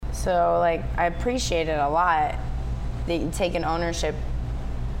So, like, I appreciate it a lot that you've taken ownership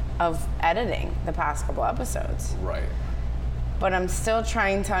of editing the past couple episodes. Right. But I'm still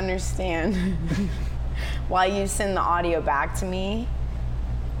trying to understand why you send the audio back to me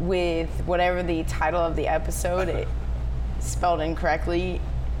with whatever the title of the episode, it spelled incorrectly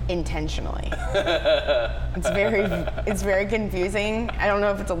intentionally. It's very confusing. I don't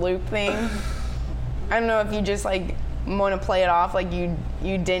know if it's a loop thing. I don't know if you just like want to play it off like you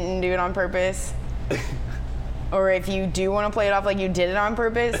didn't do it on purpose, or if you do want to play it off like you did it on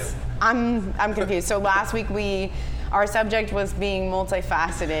purpose. I'm confused. So last week our subject was being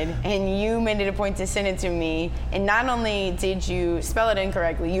multifaceted, and you made it a point to send it to me, and not only did you spell it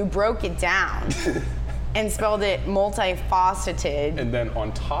incorrectly, you broke it down and spelled it multifaceted. And then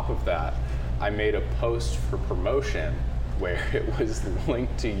on top of that, I made a post for promotion where it was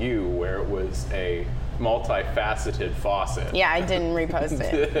linked to you, where it was a multifaceted faucet. Yeah, I didn't repost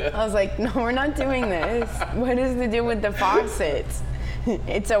it. I was like, no, we're not doing this. What is the deal with the faucets?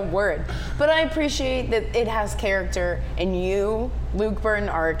 It's a word. But I appreciate that it has character, and you, Luke Burton,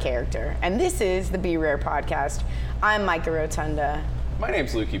 are a character. And this is the Be Rare podcast. I'm Micah Rotunda. My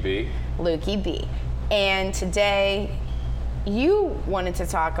name's Lukey B. Lukey B. And today, you wanted to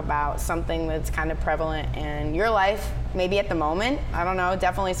talk about something that's kind of prevalent in your life, maybe at the moment. I don't know,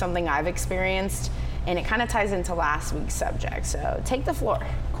 definitely something I've experienced. And it kind of ties into last week's subject. So take the floor.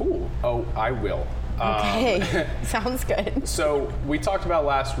 Cool. Oh, I will. Okay, sounds good. So we talked about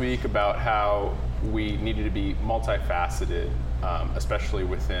last week about how we needed to be multifaceted, especially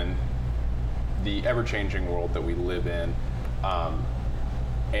within the ever-changing world that we live in,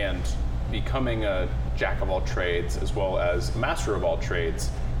 and becoming a jack of all trades as well as master of all trades,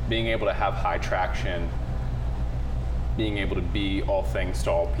 being able to have high traction, being able to be all things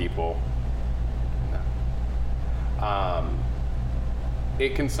to all people.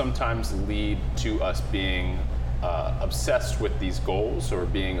 It can sometimes lead to us being obsessed with these goals or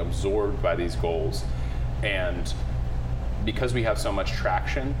being absorbed by these goals, and because we have so much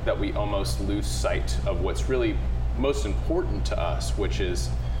traction that we almost lose sight of what's really most important to us, which is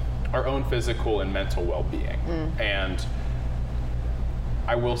our own physical and mental well-being. And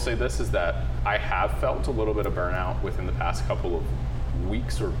I will say this, is that I have felt a little bit of burnout within the past couple of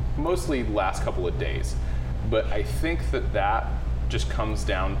weeks, or mostly last couple of days. But I think that just comes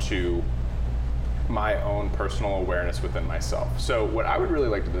down to my own personal awareness within myself. So what I would really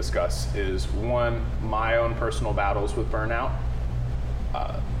like to discuss is, one, my own personal battles with burnout,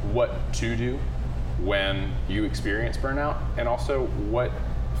 what to do when you experience burnout, and also what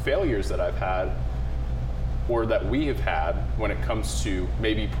failures that I've had or that we have had when it comes to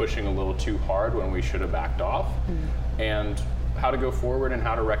maybe pushing a little too hard when we should have backed off, and how to go forward and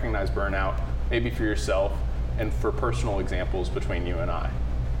how to recognize burnout, maybe for yourself and for personal examples between you and I.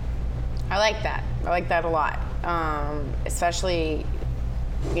 I like that. I like that a lot. Especially,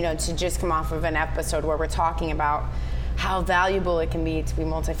 to just come off of an episode where we're talking about how valuable it can be to be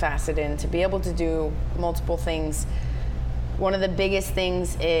multifaceted and to be able to do multiple things. One of the biggest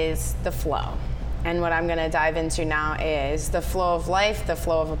things is the flow. And what I'm going to dive into now is the flow of life, the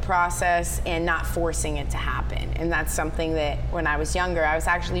flow of a process, and not forcing it to happen. And that's something that when I was younger, I was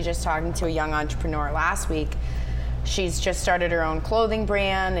actually just talking to a young entrepreneur last week. She's just started her own clothing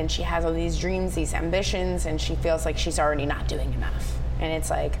brand, and she has all these dreams, these ambitions, and she feels like she's already not doing enough. And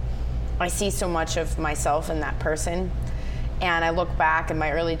it's like, I see so much of myself in that person. And I look back in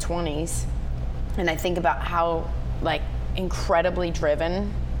my early 20s, and I think about how incredibly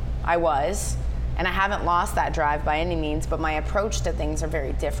driven I was. And I haven't lost that drive by any means, but my approach to things are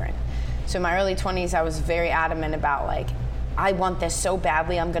very different. So in my early 20s, I was very adamant about I want this so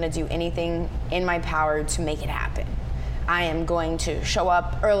badly, I'm gonna do anything in my power to make it happen. I am going to show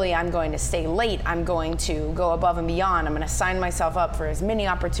up early, I'm going to stay late, I'm going to go above and beyond, I'm gonna sign myself up for as many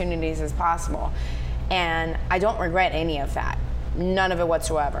opportunities as possible. And I don't regret any of that, none of it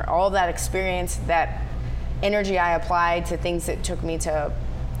whatsoever. All of that experience, that energy I applied to things that took me to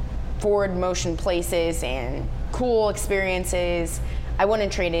forward motion places and cool experiences, I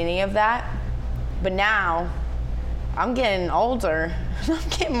wouldn't trade any of that. But now, I'm getting older, I'm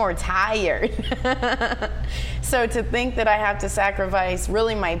getting more tired. So to think that I have to sacrifice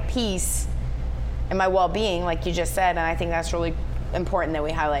really my peace and my well-being, like you just said, and I think that's really important that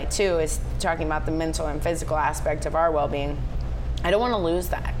we highlight too, is talking about the mental and physical aspect of our well-being. I don't want to lose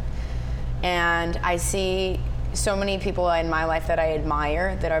that. And I see so many people in my life that I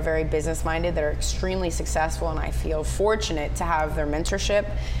admire, that are very business-minded, that are extremely successful, and I feel fortunate to have their mentorship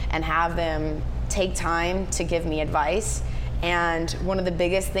and have them take time to give me advice. And one of the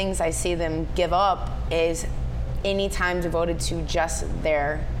biggest things I see them give up is any time devoted to just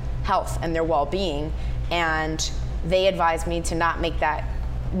their health and their well-being, and they advised me to not make that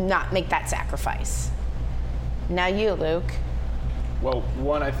sacrifice. Now you, Luke. Well,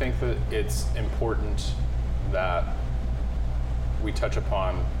 one, I think that it's important that we touch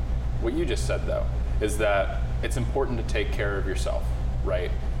upon what you just said, though, is that it's important to take care of yourself, right?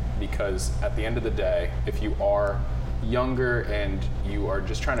 Because at the end of the day, if you are younger and you are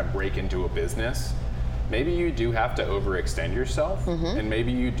just trying to break into a business, maybe you do have to overextend yourself, and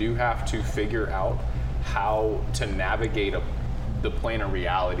maybe you do have to figure out how to navigate the plane of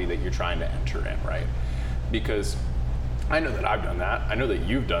reality that you're trying to enter in, right? Because I know that I've done that. I know that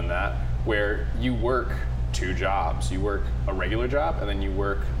you've done that, where you work 2 jobs. You work a regular job, and then you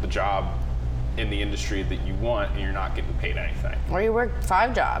work the job in the industry that you want, and you're not getting paid anything. Or you work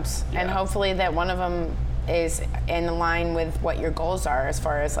 5 jobs, and Yeah. hopefully that one of them is in line with what your goals are as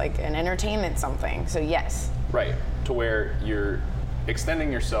far as like an entertainment something. So yes. Right, to where you're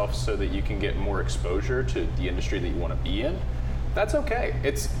extending yourself so that you can get more exposure to the industry that you want to be in. That's okay.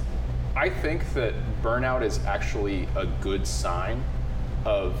 I think that burnout is actually a good sign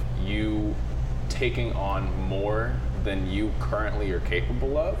of you taking on more than you currently are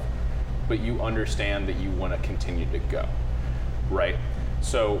capable of, but you understand that you want to continue to go, right?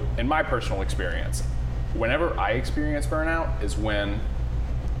 So in my personal experience, whenever I experience burnout is when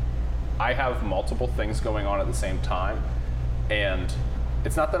I have multiple things going on at the same time, and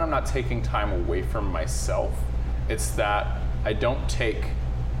it's not that I'm not taking time away from myself, it's that I don't take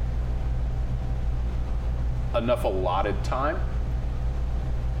enough allotted time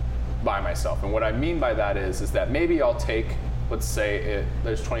by myself. And what I mean by that is that maybe I'll take, let's say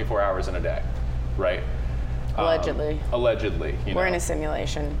there's 24 hours in a day, right? Allegedly. Allegedly. We're in a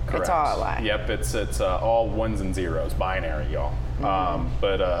simulation. Correct. It's all a lie. Yep, it's all ones and zeros, binary, y'all.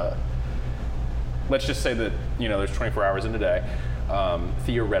 But let's just say that, there's 24 hours in a day,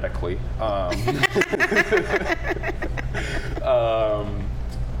 theoretically.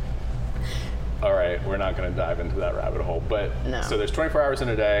 All right, we're not going to dive into that rabbit hole, but No. So there's 24 hours in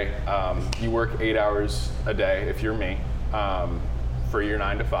a day. You work 8 hours a day, if you're me, for your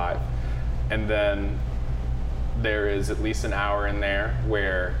 9 to 5, and then there is at least an hour in there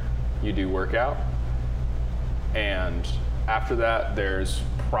where you do workout, and after that, there's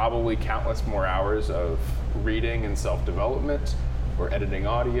probably countless more hours of reading and self-development, or editing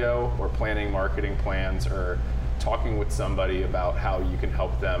audio, or planning marketing plans, or talking with somebody about how you can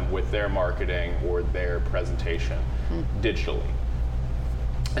help them with their marketing or their presentation digitally.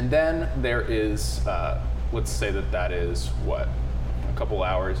 And then there is, let's say that is what, a couple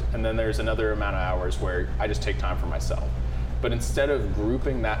hours, and then there's another amount of hours where I just take time for myself. But instead of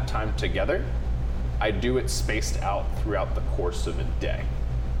grouping that time together, I do it spaced out throughout the course of a day,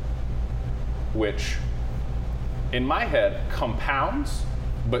 which in my head compounds,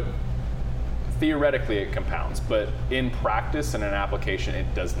 but theoretically it compounds, but in practice and in application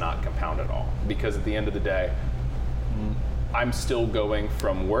it does not compound at all, because at the end of the day I'm still going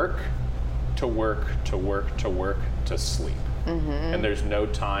from work to work to work to work to sleep. And there's no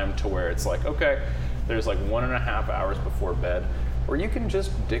time to where it's like, okay, there's like 1.5 hours before bed where you can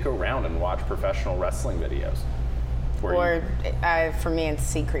just dick around and watch professional wrestling videos. Or for me it's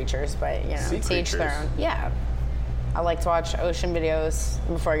sea creatures, but Sea to each their creatures. own. Yeah. I like to watch ocean videos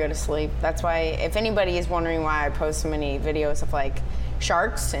before I go to sleep. That's why, if anybody is wondering why I post so many videos of like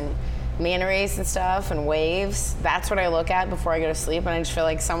sharks and manta rays and stuff and waves, that's what I look at before I go to sleep. And I just feel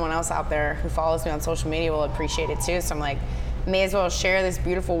like someone else out there who follows me on social media will appreciate it too. So I'm like, may as well share this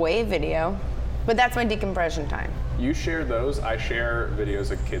beautiful wave video. But that's my decompression time. You share those, I share videos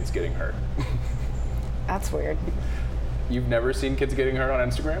of kids getting hurt. That's weird. You've never seen kids getting hurt on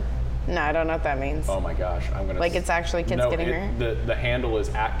Instagram? No, I don't know what that means. Oh my gosh, I'm gonna. Like it's actually kids getting hurt? The handle is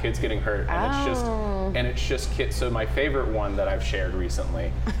 @kidsgettingHurt, and it's just kids. So my favorite one that I've shared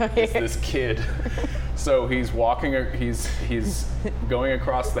recently is this kid. So he's walking, he's going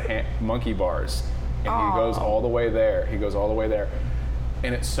across the monkey bars, and he goes all the way there.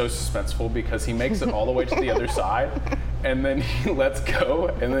 And it's so suspenseful because he makes it all the way to the other side, and then he lets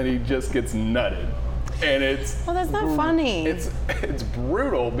go, and then he just gets nutted. And it's Well, that's not funny. It's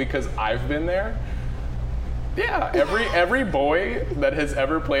brutal because I've been there. Yeah, every boy that has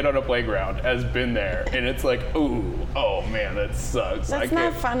ever played on a playground has been there, and it's like, ooh, oh man, that sucks. That's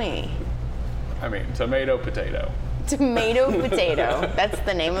not funny. I mean, tomato, potato. Tomato potato. That's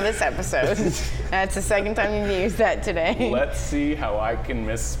the name of this episode. That's the second time you've used that today. Let's see how I can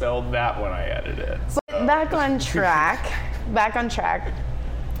misspell that when I edit it. But back on track.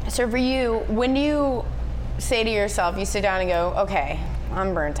 So for you, when do you say to yourself, you sit down and go, okay,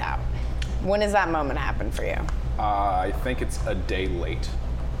 I'm burnt out? When does that moment happen for you? I think it's a day late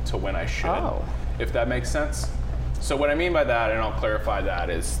to when I should, Oh. if that makes sense. So what I mean by that, and I'll clarify that,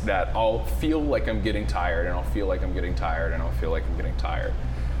 is that I'll feel like I'm getting tired, and I'll feel like I'm getting tired, and I'll feel like I'm getting tired.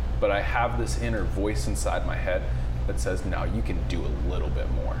 But I have this inner voice inside my head that says, no, you can do a little bit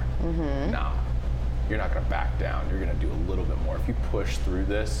more. No, you're not gonna back down. You're gonna do a little bit more. If you push through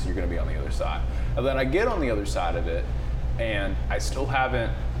this, you're gonna be on the other side. And then I get on the other side of it, and I still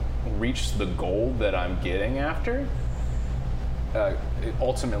haven't reached the goal that I'm getting after.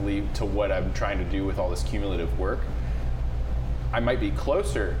 Ultimately to what I'm trying to do with all this cumulative work. I might be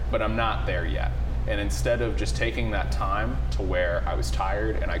closer, but I'm not there yet. And instead of just taking that time to where I was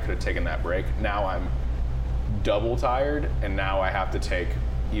tired and I could have taken that break, now I'm double tired, and now I have to take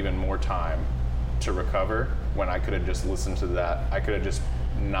even more time to recover, when I could have just listened to that. I could have just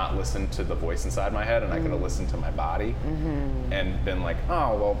not listened to the voice inside my head, and I could have listened to my body and been like,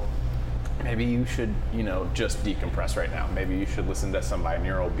 oh, well, maybe you should, just decompress right now. Maybe you should listen to some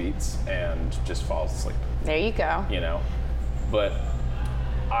binaural beats and just fall asleep. There you go. But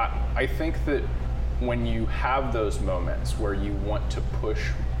I think that when you have those moments where you want to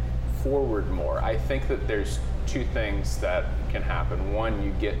push forward more, I think that there's two things that can happen. One,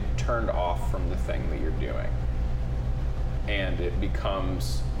 you get turned off from the thing that you're doing, and it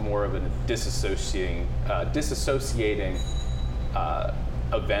becomes more of a disassociating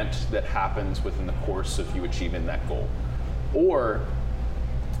event that happens within the course of you achieving that goal. Or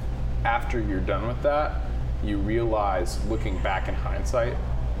after you're done with that, you realize, looking back in hindsight,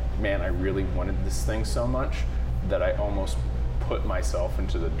 man, I really wanted this thing so much that I almost put myself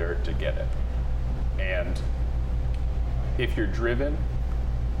into the dirt to get it. And if you're driven,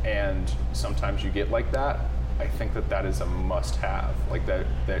 and sometimes you get like that, I think that that is a must-have. Like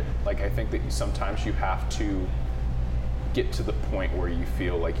I think that sometimes you have to get to the point where you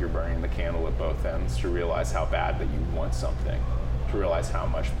feel like you're burning the candle at both ends to realize how bad that you want something, to realize how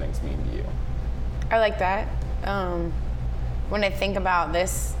much things mean to you. I like that. When I think about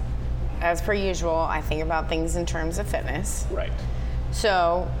this, as per usual, I think about things in terms of fitness. Right.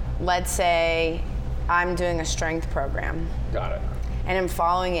 So let's say I'm doing a strength program. Got it. And I'm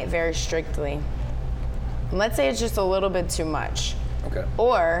following it very strictly. And let's say it's just a little bit too much. Okay.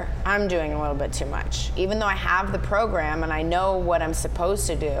 Or I'm doing a little bit too much. Even though I have the program and I know what I'm supposed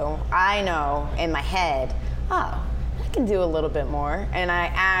to do, I know in my head, oh, I can do a little bit more, and I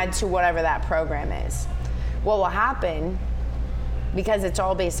add to whatever that program is. What will happen, because it's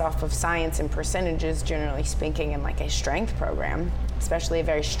all based off of science and percentages, generally speaking, in like a strength program, especially a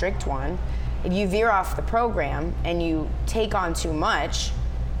very strict one, if you veer off the program and you take on too much,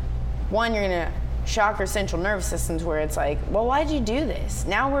 one, you're gonna shock your central nervous systems, where it's like, well, why'd you do this?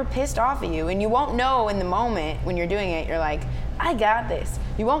 Now we're pissed off at you, and you won't know in the moment when you're doing it. You're like, I got this.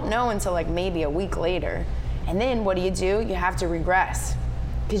 You won't know until like maybe a week later. And then what do? You have to regress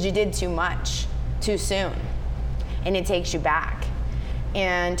because you did too much too soon, and it takes you back.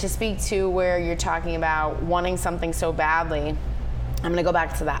 And to speak to where you're talking about wanting something so badly, I'm gonna go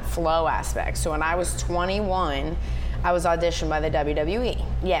back to that flow aspect. So when I was 21, I was auditioned by the WWE.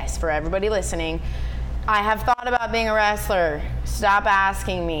 Yes, for everybody listening, I have thought about being a wrestler. Stop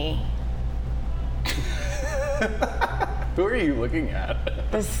asking me. Who are you looking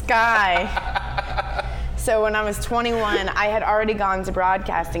at? The sky. So when I was 21, I had already gone to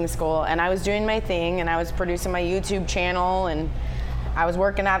broadcasting school, and I was doing my thing, and I was producing my YouTube channel, and I was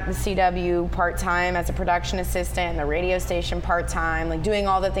working at the CW part-time as a production assistant, and the radio station part-time, like doing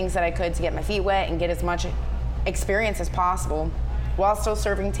all the things that I could to get my feet wet and get as much experience as possible, while still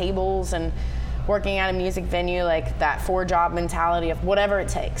serving tables and working at a music venue, like that 4-job mentality of whatever it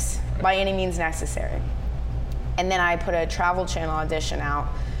takes, by any means necessary. And then I put a Travel Channel audition out,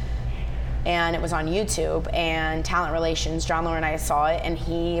 and it was on YouTube, and Talent Relations, John Laurinaitis saw it, and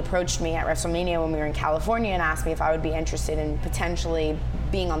he approached me at WrestleMania when we were in California and asked me if I would be interested in potentially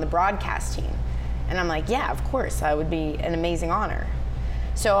being on the broadcast team. And I'm like, yeah, of course, that would be an amazing honor.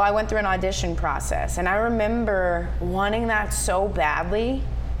 So I went through an audition process, and I remember wanting that so badly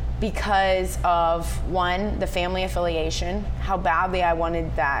because of, one, the family affiliation, how badly I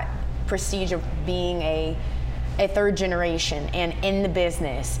wanted that prestige of being a third generation and in the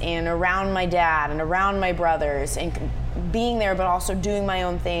business and around my dad and around my brothers and being there, but also doing my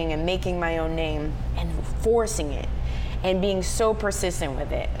own thing and making my own name and forcing it and being so persistent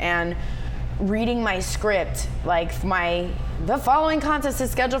with it. And reading my script, like the following contest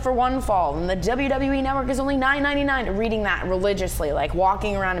is scheduled for one fall and the WWE network is only $9.99, reading that religiously, like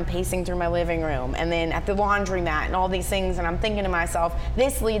walking around and pacing through my living room, and then at the laundromat and all these things, and I'm thinking to myself,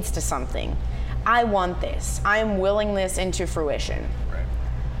 this leads to something. I want this. I'm willing this into fruition. Right.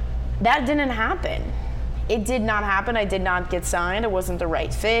 That didn't happen. it did not happen. I did not get signed. It wasn't the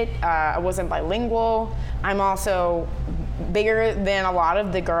right fit. I wasn't bilingual. I'm also bigger than a lot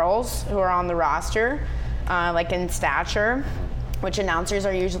of the girls who are on the roster, like in stature, which announcers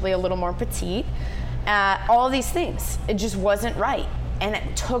are usually a little more petite. All these things, it just wasn't right. And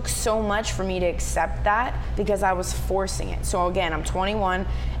it took so much for me to accept that because I was forcing it. So again, I'm 21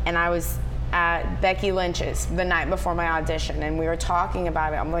 and I was at Becky Lynch's the night before my audition, and we were talking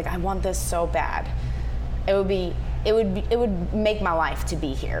about it. I'm like, I want this so bad. It would make my life to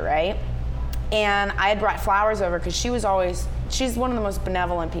be here, right? And I had brought flowers over because she's one of the most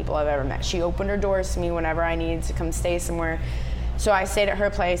benevolent people I've ever met. She opened her doors to me whenever I needed to come stay somewhere. So I stayed at her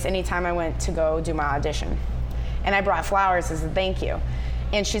place anytime I went to go do my audition. And I brought flowers as a thank you.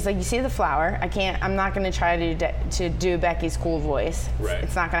 And she's like, you see the flower? I'm not gonna try to do Becky's cool voice. Right.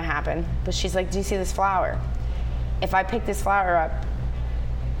 It's not gonna happen. But she's like, do you see this flower? If I pick this flower up,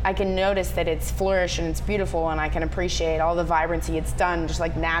 I can notice that it's flourished and it's beautiful, and I can appreciate all the vibrancy it's done just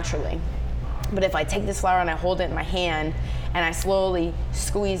like naturally. But if I take this flower and I hold it in my hand and I slowly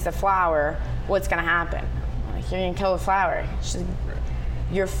squeeze the flower, what's gonna happen? I'm like, you're gonna kill the flower. She's like,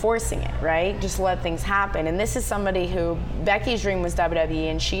 you're forcing it, right? Just let things happen. And this is somebody who, Becky's dream was WWE,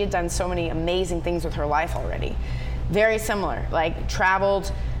 and she had done so many amazing things with her life already. Very similar, like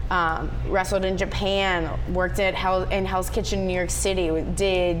traveled, wrestled in Japan, worked in Hell's Kitchen in New York City,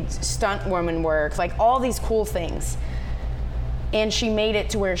 did stunt woman work, like all these cool things. And she made it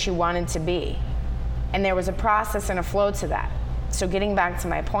to where she wanted to be. And there was a process and a flow to that. So getting back to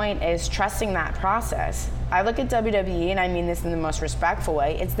my point is trusting that process. I look at WWE, and I mean this in the most respectful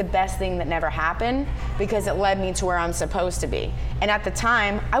way, it's the best thing that never happened because it led me to where I'm supposed to be. And at the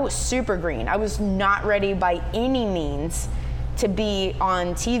time, I was super green. I was not ready by any means to be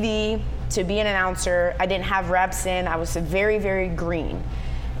on TV, to be an announcer. I didn't have reps in. I was very, very green.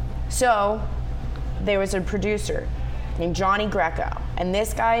 So there was a producer named Johnny Greco, and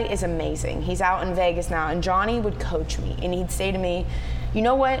this guy is amazing. He's out in Vegas now, and Johnny would coach me, and he'd say to me, you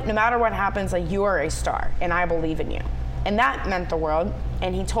know what, no matter what happens, like, you are a star, and I believe in you. And that meant the world.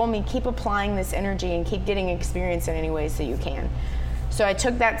 And he told me, keep applying this energy and keep getting experience in any ways that you can. So I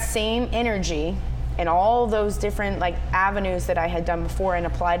took that same energy and all those different like avenues that I had done before and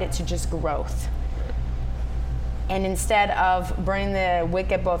applied it to just growth. And instead of burning the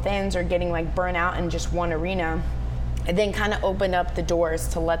wick at both ends or getting like burnt out in just one arena, I then kind of opened up the doors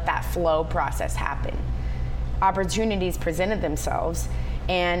to let that flow process happen. Opportunities presented themselves,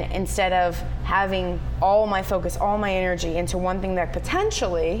 and instead of having all my focus, all my energy into one thing that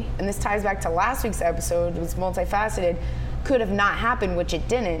potentially, and this ties back to last week's episode, was multifaceted, could have not happened, which it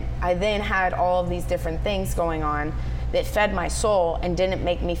didn't, I then had all of these different things going on that fed my soul and didn't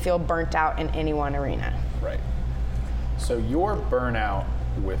make me feel burnt out in any one arena. Right. So your burnout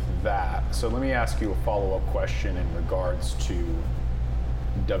with that, so let me ask you a follow-up question in regards to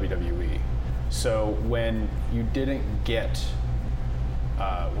WWE. So when you didn't get,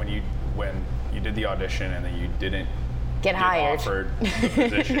 when you did the audition and then you didn't get hired, offered the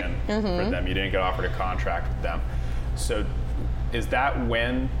position for them, you didn't get offered a contract with them. So is that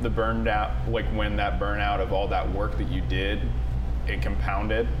when the when that burnout of all that work that you did, it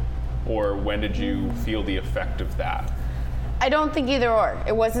compounded? Or when did you feel the effect of that? I don't think either or.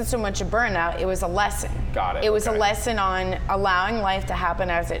 It wasn't so much a burnout, it was a lesson. Got it. It was a lesson on allowing life to happen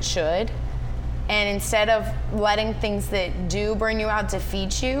as it should. And instead of letting things that do burn you out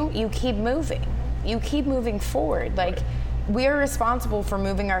defeat you, you keep moving. You keep moving forward. Like, we are responsible for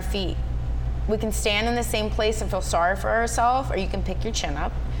moving our feet. We can stand in the same place and feel sorry for ourselves, or you can pick your chin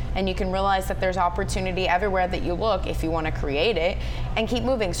up and you can realize that there's opportunity everywhere that you look if you want to create it and keep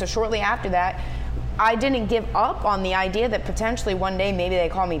moving. So shortly after that, I didn't give up on the idea that potentially one day maybe they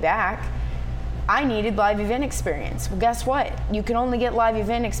call me back. I needed live event experience. Well, guess what? You can only get live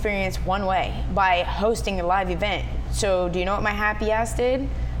event experience one way, by hosting a live event. So do you know what my happy ass did?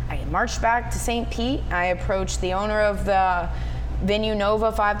 I marched back to St. Pete. I approached the owner of the venue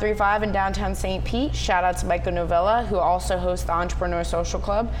Nova 535 in downtown St. Pete. Shout out to Michael Novella, who also hosts the Entrepreneur Social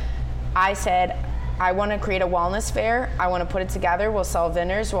Club. I said, I want to create a wellness fair. I want to put it together. We'll sell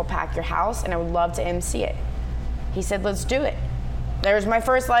vendors. We'll pack your house, and I would love to MC it. He said, let's do it. There's my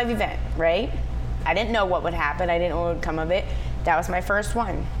first live event, right? I didn't know what would happen. I didn't know what would come of it. That was my first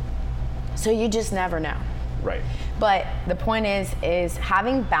one. So you just never know. Right. But the point is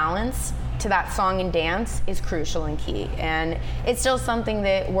having balance to that song and dance is crucial and key. And it's still something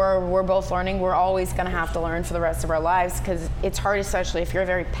that we're both learning. We're always gonna have to learn for the rest of our lives, because it's hard, especially if you're a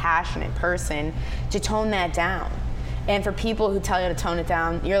very passionate person, to tone that down. And for people who tell you to tone it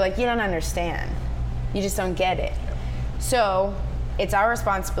down, you're like, you don't understand. You just don't get it. So it's our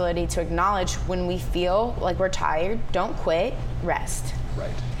responsibility to acknowledge when we feel like we're tired, don't quit, rest.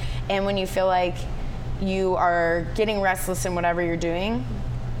 Right. And when you feel like you are getting restless in whatever you're doing,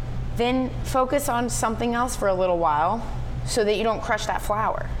 then focus on something else for a little while so that you don't crush that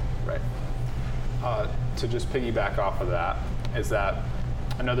flower. Right. To just piggyback off of that, is that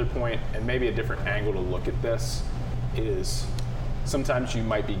another point, and maybe a different angle to look at this, is sometimes you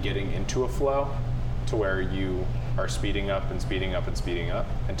might be getting into a flow to where you are speeding up and speeding up and speeding up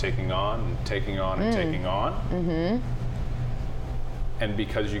and taking on and taking on and taking on. Mm-hmm. And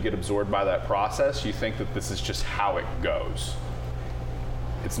because you get absorbed by that process, you think that this is just how it goes.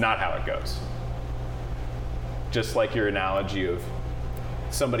 It's not how it goes. Just like your analogy of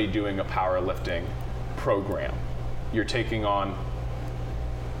somebody doing a powerlifting program. You're taking on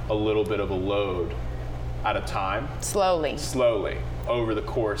a little bit of a load at a time. Slowly, over the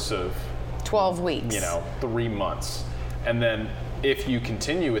course of 12 weeks. 3 months. And then if you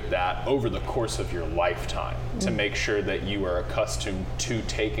continue with that over the course of your lifetime to make sure that you are accustomed to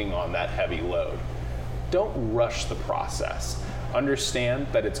taking on that heavy load. Don't rush the process. Understand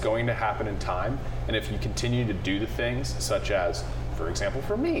that it's going to happen in time, and if you continue to do the things such as, for example,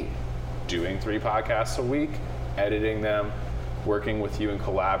 for me, doing 3 podcasts a week, editing them, working with you and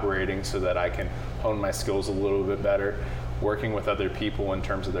collaborating so that I can hone my skills a little bit better, working with other people in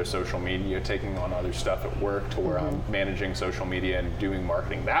terms of their social media, taking on other stuff at work to where I'm managing social media and doing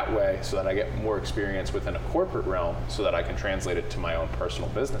marketing that way so that I get more experience within a corporate realm so that I can translate it to my own personal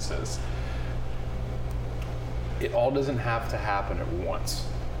businesses. It all doesn't have to happen at once.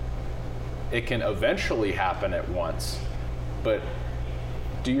 It can eventually happen at once, but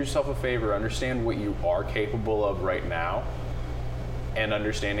do yourself a favor, understand what you are capable of right now and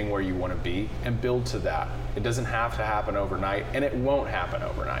understanding where you want to be and build to that. It doesn't have to happen overnight, and it won't happen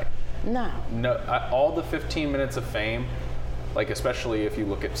overnight. No, all the 15 minutes of fame, like especially if you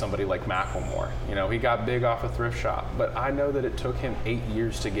look at somebody like Macklemore, he got big off a thrift shop, but I know that it took him 8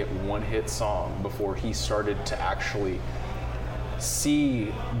 years to get one hit song before he started to actually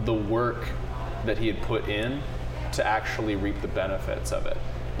see the work that he had put in to actually reap the benefits of it.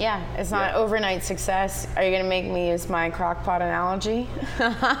 Yeah, it's not overnight success. Are you going to make me use my crock pot analogy?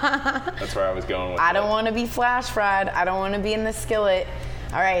 That's where I was going with I don't want to be flash fried. I don't want to be in the skillet.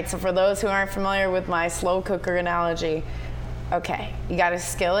 All right, so for those who aren't familiar with my slow cooker analogy, okay, you got a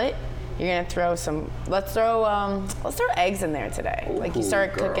skillet. You're going to throw let's throw eggs in there today. Ooh, like you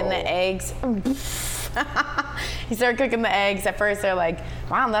start cooking the eggs. You start cooking the eggs. At first they're like,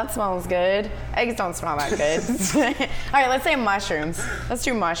 wow, that smells good. Eggs don't smell that good. All right, let's say mushrooms. Let's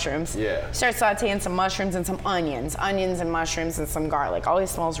do mushrooms. Yeah. Start sauteing some mushrooms and some onions and mushrooms and some garlic.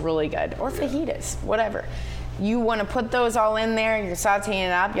 Always smells really good. Or fajitas, whatever. You want to put those all in there. You're sauteing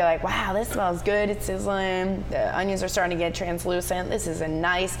it up. You're like, wow, this smells good. It's sizzling. The onions are starting to get translucent. This is a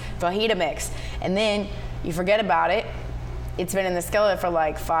nice fajita mix. And then you forget about it. It's been in the skillet for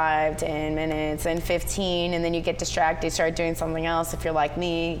like 5, 10 minutes, and 15, and then you get distracted, start doing something else. If you're like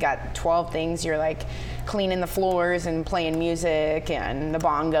me, you got 12 things. You're like cleaning the floors and playing music and the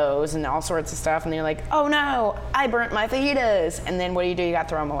bongos and all sorts of stuff. And then you're like, oh no, I burnt my fajitas. And then what do? You got to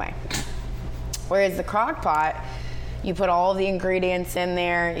throw them away. Whereas the crock pot, you put all the ingredients in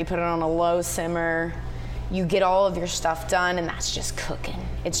there, you put it on a low simmer, you get all of your stuff done, and that's just cooking.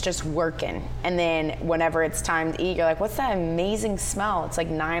 It's just working. And then whenever it's time to eat, you're like, what's that amazing smell? It's like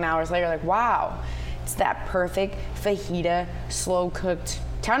 9 hours later, like, wow, it's that perfect fajita, slow-cooked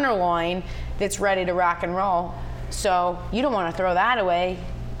tenderloin that's ready to rock and roll. So you don't want to throw that away.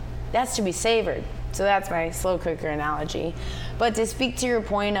 That's to be savored. So that's my slow cooker analogy. But to speak to your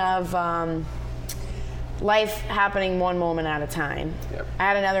point of life happening one moment at a time. Yep. I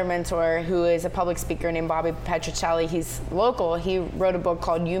had another mentor who is a public speaker named Bobby Petrocelli. He's local. He wrote a book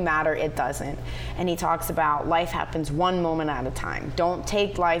called You Matter, It Doesn't. And he talks about life happens one moment at a time. Don't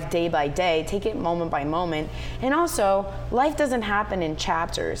take life day by day. Take it moment by moment. And also, life doesn't happen in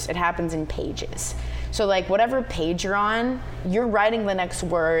chapters. It happens in pages. So like whatever page you're on, you're writing the next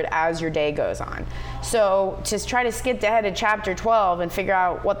word as your day goes on. So to try to skip ahead to chapter 12 and figure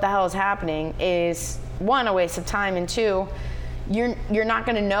out what the hell is happening is, 1, a waste of time, and 2, you're not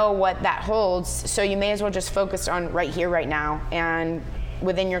going to know what that holds, so you may as well just focus on right here, right now, and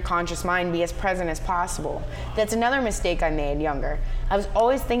within your conscious mind be as present as possible. That's another mistake I made younger. I was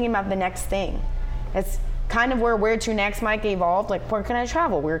always thinking about the next thing. That's kind of where to next might get evolved, like where can I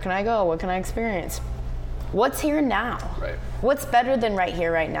travel, where can I go, what can I experience? What's here now? Right. What's better than right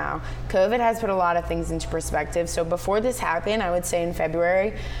here, right now? COVID has put a lot of things into perspective. So before this happened, I would say in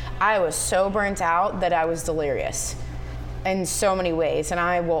February, I was so burnt out that I was delirious in so many ways. And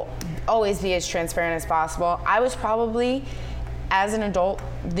I will always be as transparent as possible. I was probably as an adult,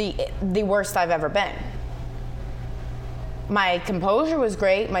 the worst I've ever been. My composure was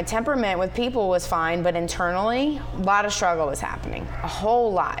great, my temperament with people was fine, but internally, a lot of struggle was happening, a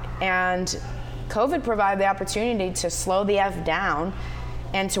whole lot. And COVID provided the opportunity to slow the F down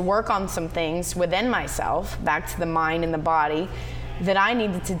and to work on some things within myself, back to the mind and the body, that I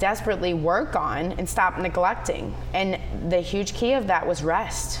needed to desperately work on and stop neglecting. And the huge key of that was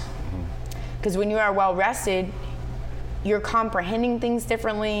rest. Because when you are well rested, you're comprehending things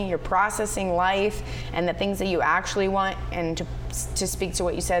differently, you're processing life and the things that you actually want. And to speak to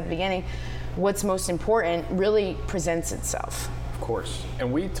what you said at the beginning, what's most important really presents itself. Of course.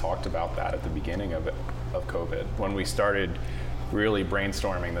 And we talked about that at the beginning of COVID, when we started really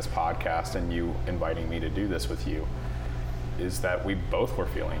brainstorming this podcast and you inviting me to do this with you, is that we both were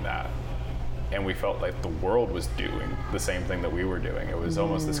feeling that. And we felt like the world was doing the same thing that we were doing. It was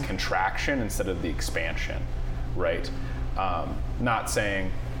almost this contraction instead of the expansion, right? Not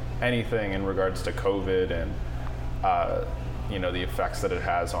saying anything in regards to COVID and the effects that it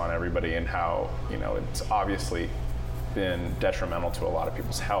has on everybody and how it's obviously been detrimental to a lot of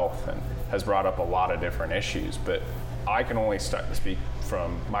people's health and has brought up a lot of different issues. But I can only speak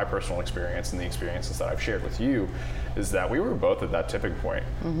from my personal experience and the experiences that I've shared with you, is that we were both at that tipping point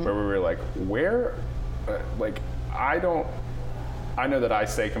where we were like, I know that I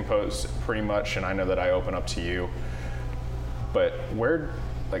stay composed pretty much, and I know that I open up to you, but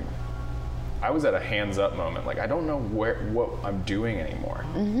I was at a hands up moment. Like, I don't know what I'm doing anymore.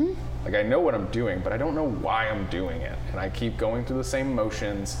 Like, I know what I'm doing, but I don't know why I'm doing it. And I keep going through the same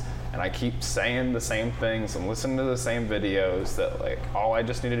motions, and I keep saying the same things and listening to the same videos, that all I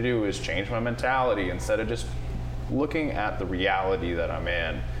just need to do is change my mentality instead of just looking at the reality that I'm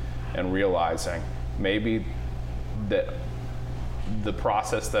in and realizing maybe that the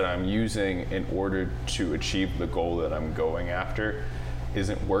process that I'm using in order to achieve the goal that I'm going after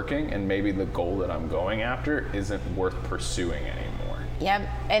isn't working, and maybe the goal that I'm going after isn't worth pursuing anymore. Yep,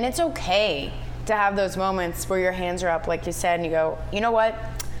 and it's okay to have those moments where your hands are up, like you said, and you go, you know what?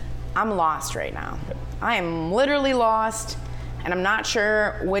 I'm lost right now. I am literally lost, and I'm not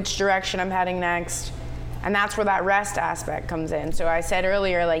sure which direction I'm heading next. And that's where that rest aspect comes in. So I said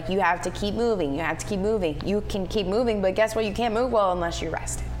earlier, you have to keep moving. You have to keep moving. You can keep moving, but guess what? You can't move well unless you're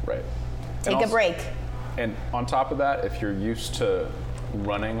rested. Right. Take a break. And on top of that, if you're used to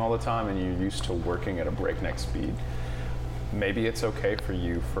running all the time and you're used to working at a breakneck speed, maybe it's okay for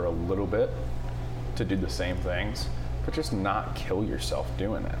you for a little bit to do the same things, but just not kill yourself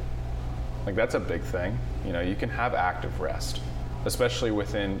doing it. That's a big thing. You can have active rest, especially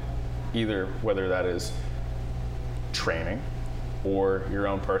within either, whether that is training or your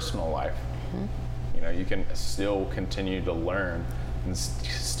own personal life. You can still continue to learn and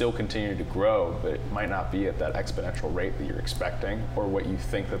still continue to grow, but it might not be at that exponential rate that you're expecting or what you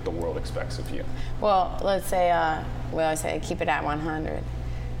think that the world expects of you. Well, let's say, I say keep it at 100.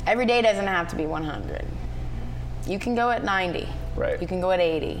 Every day doesn't have to be 100. You can go at 90. Right. You can go at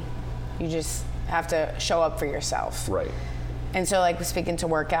 80. You just have to show up for yourself. Right. And so, speaking to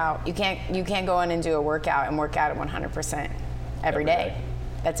workout, you can't go in and do a workout and work out at 100% every day.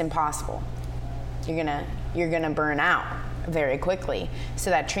 That's impossible. You're gonna burn out very quickly. So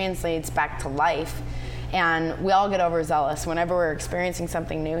that translates back to life. And we all get overzealous whenever we're experiencing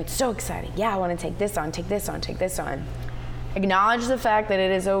something new. It's so exciting. Yeah, I want to take this on, take this on, take this on. Acknowledge the fact that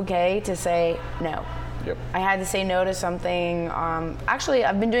it is okay to say no. Yep. I had to say no to something. Actually,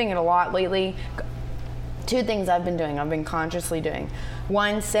 I've been doing it a lot lately. Two things I've been doing, I've been consciously doing.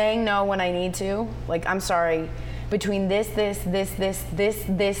 One, saying no when I need to. I'm sorry, between this,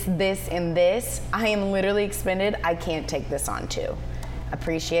 and this, I am literally expended. I can't take this on too.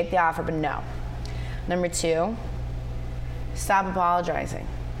 Appreciate the offer, but no. Number two, stop apologizing.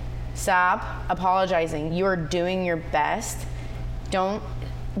 Stop apologizing. You are doing your best. Don't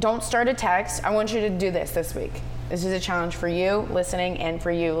start a text. I want you to do this week. This is a challenge for you listening and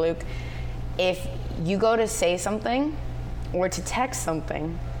for you, Luke. If you go to say something or to text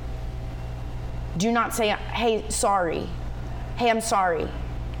something, do not say, hey, sorry. Hey, I'm sorry.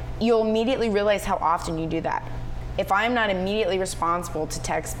 You'll immediately realize how often you do that. If I'm not immediately responsible to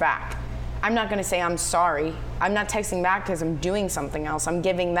text back, I'm not gonna say I'm sorry. I'm not texting back because I'm doing something else. I'm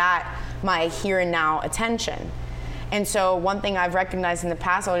giving that my here and now attention. And so one thing I've recognized in the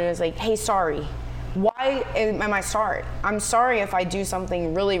past, I was like, hey, sorry. Why am I sorry? I'm sorry if I do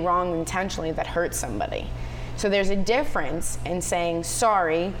something really wrong intentionally that hurts somebody. So there's a difference in saying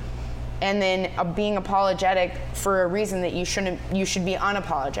sorry and then being apologetic for a reason that you should be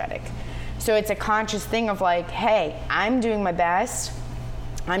unapologetic. So it's a conscious thing of hey, I'm doing my best.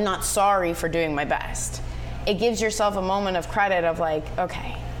 I'm not sorry for doing my best. it gives yourself a moment of credit of like,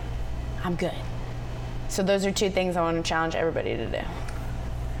 okay, I'm good. So those are 2 things I want to challenge everybody to do.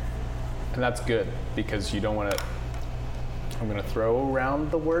 And that's good, because you don't want to, I'm going to throw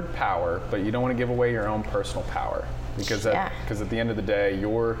around the word power, but you don't want to give away your own personal power. Because at the end of the day,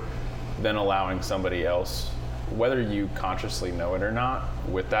 you're then allowing somebody else, whether you consciously know it or not,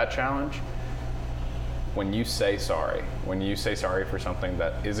 with that challenge, when you say sorry for something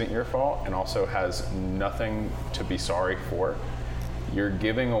that isn't your fault and also has nothing to be sorry for, you're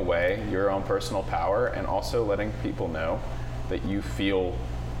giving away your own personal power and also letting people know that you feel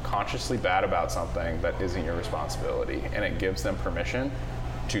consciously bad about something that isn't your responsibility, and it gives them permission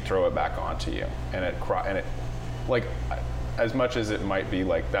to throw it back onto you. And it like, as much as it might be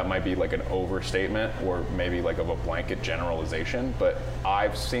like, that might be like an overstatement or maybe like of a blanket generalization, but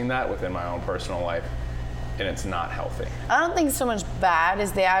I've seen that within my own personal life, and it's not healthy. I don't think so much bad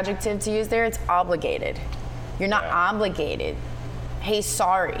is the adjective to use there. It's obligated. You're not obligated. Hey,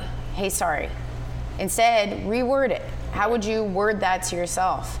 sorry. Instead, reword it. How would you word that to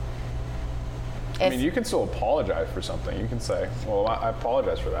yourself? I mean, you can still apologize for something. You can say, well, I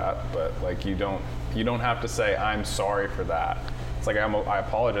apologize for that, but like, you don't have to say, I'm sorry for that. It's like, I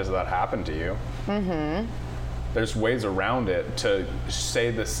apologize that happened to you. Mm-hmm. There's ways around it to say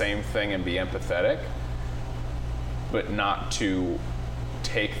the same thing and be empathetic, but not to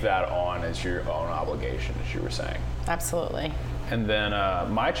take that on as your own obligation, as you were saying. Absolutely. And then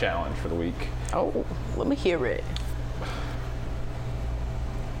my challenge for the week. Oh, let me hear it.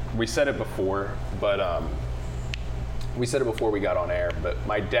 We said it before, but we said it before we got on air, but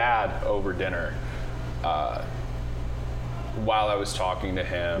my dad over dinner, while I was talking to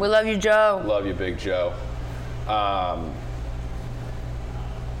him. We love you, Joe. Love you, Big Joe.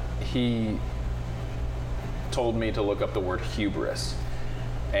 He told me to look up the word hubris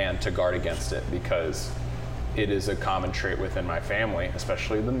and to guard against it, because it is a common trait within my family,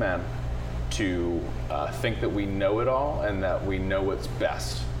 especially the men, to think that we know it all and that we know what's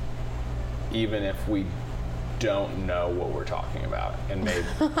best, even if we don't know what we're talking about. And maybe,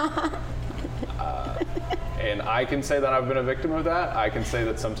 and I can say that I've been a victim of that. I can say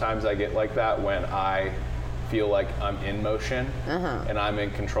that sometimes I get like that when I feel like I'm in motion and I'm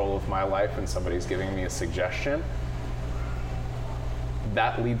in control of my life and somebody's giving me a suggestion.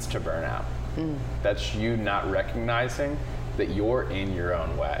 That leads to burnout. That's you not recognizing that you're in your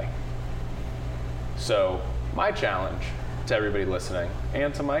own way. So my challenge to everybody listening,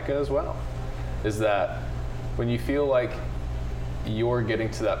 and to Micah as well, is that when you feel like you're getting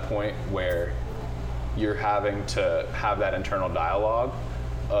to that point where you're having to have that internal dialogue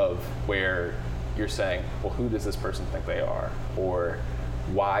of where you're saying, well, who does this person think they are? Or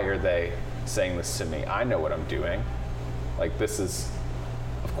why are they saying this to me? I know what I'm doing. Like, this is,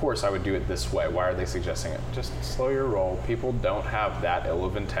 of course I would do it this way. Why are they suggesting it? Just slow your roll. People don't have that ill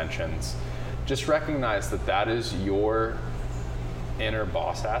of intentions. Just recognize that that is your inner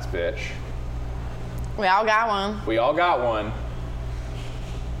boss ass bitch. We all got one. We all got one.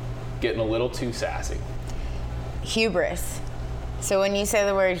 Getting a little too sassy. Hubris. So when you say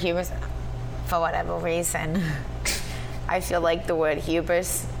the word hubris, for whatever reason, I feel like the word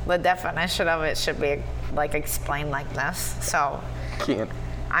hubris, the definition of it should be like explained like this. So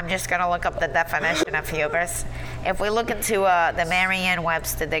I'm just going to look up the definition of hubris. If we look into the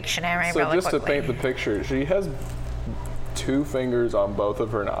Merriam-Webster dictionary really quickly. So just to paint the picture, she has 2 fingers on both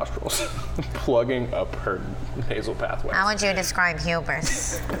of her nostrils, plugging up her nasal pathways. How would you describe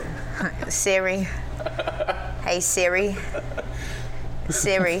hubris? Siri. Hey, Siri.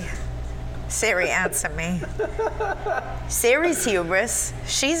 Siri, answer me. Siri's hubris.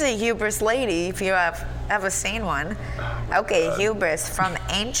 She's a hubris lady, if you have ever seen one. Okay, hubris, from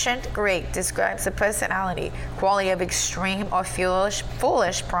ancient Greek, describes a personality, quality of extreme or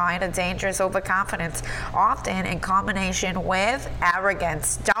foolish pride, or dangerous overconfidence, often in combination with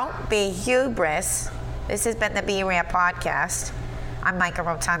arrogance. Don't be hubris. This has been the Be Rare podcast. I'm Micah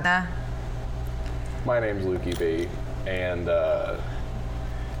Rotunda. My name's Lukey B, and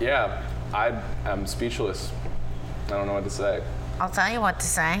I'm speechless. I don't know what to say. I'll tell you what to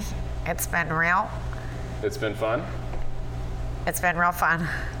say. It's been real. It's been fun. It's been real fun.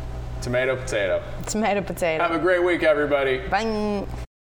 Tomato, potato. Tomato, potato. Have a great week, everybody. Bye.